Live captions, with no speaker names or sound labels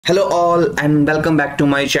Hello all and welcome back to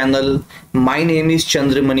my channel. My name is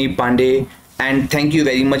Chandramani Pandey and thank you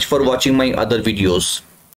very much for watching my other videos.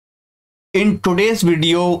 In today's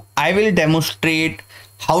video, I will demonstrate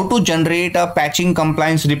how to generate a patching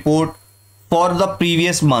compliance report for the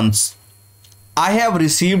previous months. I have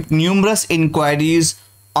received numerous inquiries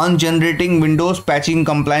on generating Windows patching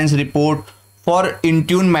compliance report for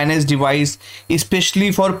Intune managed device,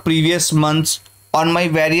 especially for previous months on my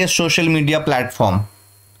various social media platforms.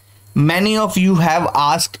 Many of you have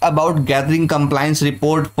asked about gathering compliance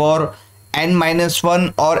report for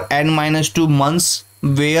N-1 or N-2 months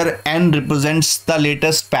where N represents the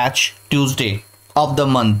latest patch Tuesday of the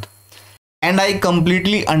month. And I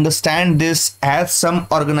completely understand this as some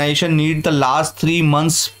organization need the last 3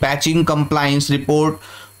 months patching compliance report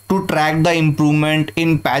to track the improvement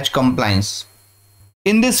in patch compliance.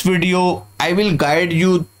 In this video, I will guide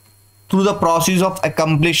you through the process of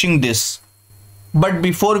accomplishing this. But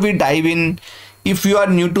before we dive in, if you are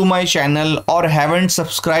new to my channel or haven't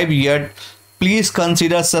subscribed yet, please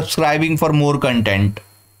consider subscribing for more content.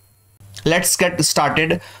 Let's get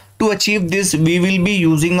started. To achieve this, we will be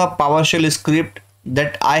using a PowerShell script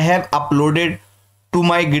that I have uploaded to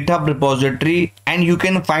my GitHub repository and you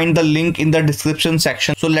can find the link in the description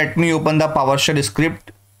section. So let me open the PowerShell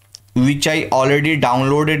script which I already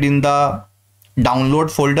downloaded in the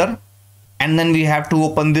download folder. And then we have to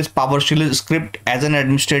open this PowerShell script as an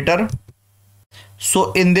administrator.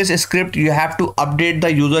 So in this script, you have to update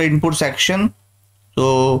the user input section.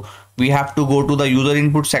 So we have to go to the user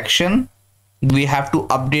input section. We have to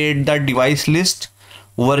update the device list,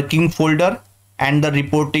 working folder, and the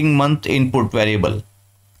reporting month input variable.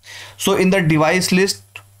 So in the device list,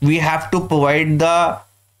 we have to provide the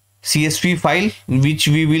CSV file, which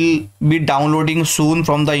we will be downloading soon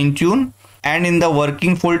from the Intune. And in the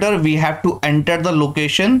working folder, we have to enter the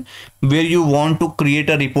location where you want to create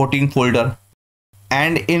a reporting folder.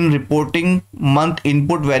 And in reporting month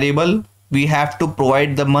input variable, we have to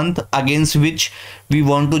provide the month against which we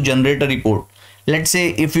want to generate a report. Let's say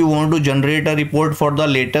if you want to generate a report for the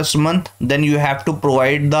latest month, then you have to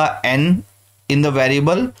provide the N in the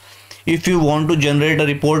variable. If you want to generate a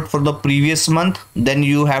report for the previous month, then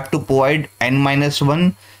you have to provide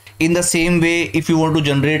N-1. In the same way, if you want to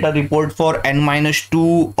generate a report for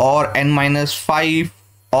N-2 or N-5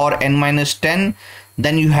 or N-10,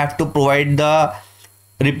 then you have to provide the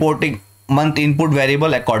reporting month input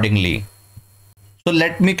variable accordingly. So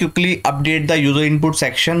let me quickly update the user input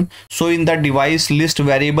section. So in the device list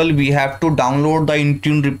variable, we have to download the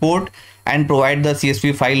Intune report and provide the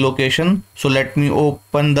CSV file location. So let me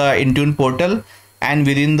open the Intune portal, and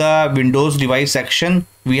within the Windows device section,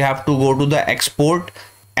 we have to go to the export.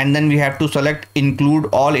 And then we have to select include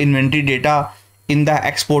all inventory data in the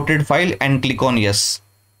exported file and click on yes.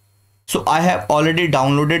 So I have already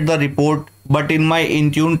downloaded the report, but in my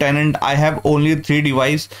Intune tenant, I have only 3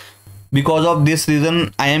 devices. Because of this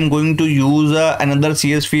reason, I am going to use another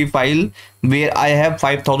CSV file where I have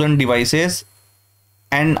 5000 devices.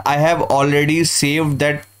 And I have already saved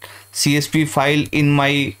that CSV file in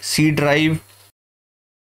my C drive.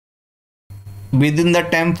 Within the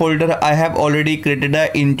temp folder, I have already created a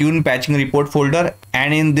Intune patching report folder,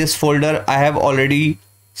 and in this folder I have already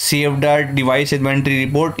saved a device inventory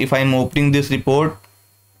report. If I am opening this report,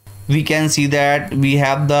 we can see that we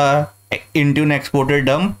have the Intune exported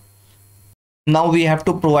dump. Now we have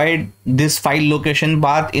to provide this file location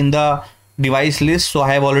path in the device list. So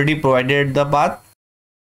I have already provided the path,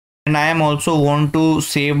 and I am also want to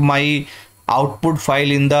save my output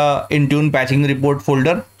file in the Intune patching report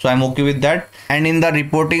folder. So I'm okay with that. And in the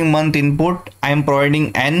reporting month input, I am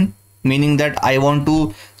providing N, meaning that I want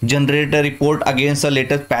to generate a report against the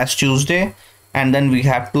latest patch Tuesday. And then we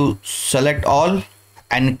have to select all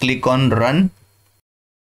and click on run.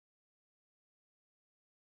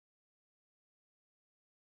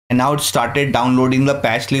 And now it started downloading the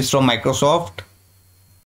patch list from Microsoft.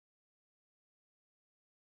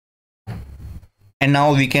 And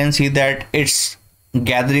now we can see that it's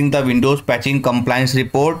gathering the Windows patching compliance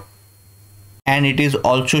report, and it is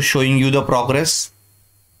also showing you the progress.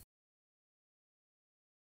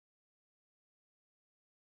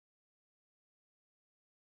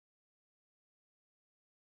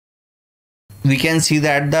 We can see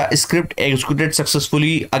that the script executed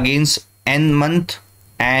successfully against N month,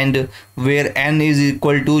 and where N is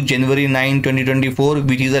equal to January 9, 2024,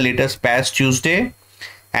 which is the latest patch Tuesday.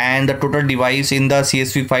 And the total device in the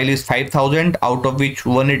CSV file is 5000, out of which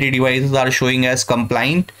 180 devices are showing as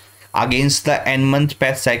compliant against the N month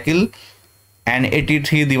patch cycle, and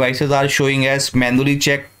 83 devices are showing as manually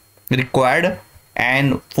checked required,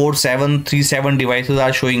 and 4737 devices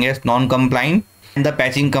are showing as non-compliant. and the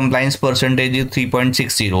patching compliance percentage is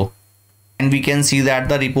 3.60. And we can see that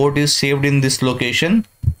the report is saved in this location.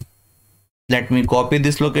 Let me copy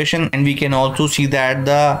this location, and we can also see that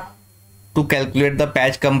to calculate the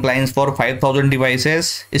patch compliance for 5000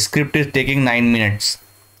 devices, script is taking 9 minutes.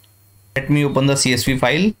 Let me open the CSV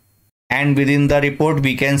file, and within the report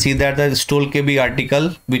we can see that the install KB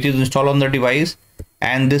article which is installed on the device,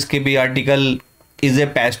 and this KB article is a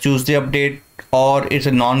patch Tuesday update, or it's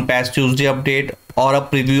a non-patch Tuesday update, or a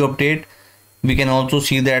preview update. We can also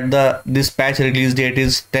see that this patch release date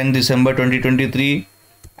is 10 December 2023,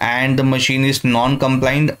 and the machine is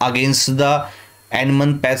non-compliant against the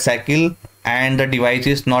n-month patch cycle, and the device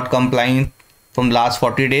is not compliant from last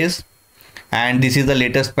 40 days, and this is the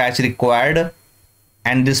latest patch required,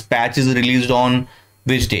 and this patch is released on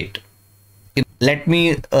which date. Let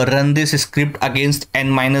me run this script against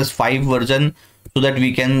n-5 version so that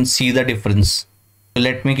we can see the difference. So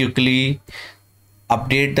let me quickly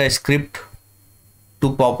update the script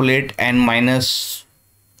to populate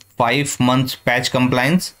n-5 months patch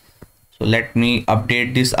compliance. So let me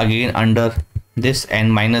update this again under this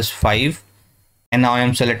n-5, and now I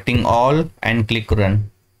am selecting all and click run.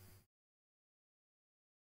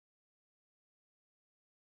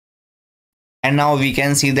 And now we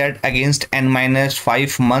can see that against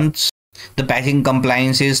n-5 months, the patching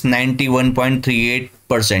compliance is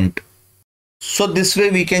 91.38%. So this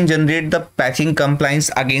way we can generate the patching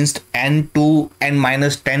compliance against n to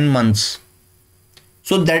n-10 months.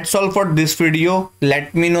 So that's all for this video.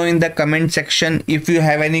 Let me know in the comment section if you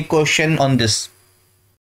have any question on this.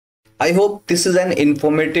 I hope this is an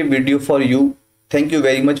informative video for you. Thank you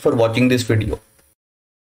very much for watching this video.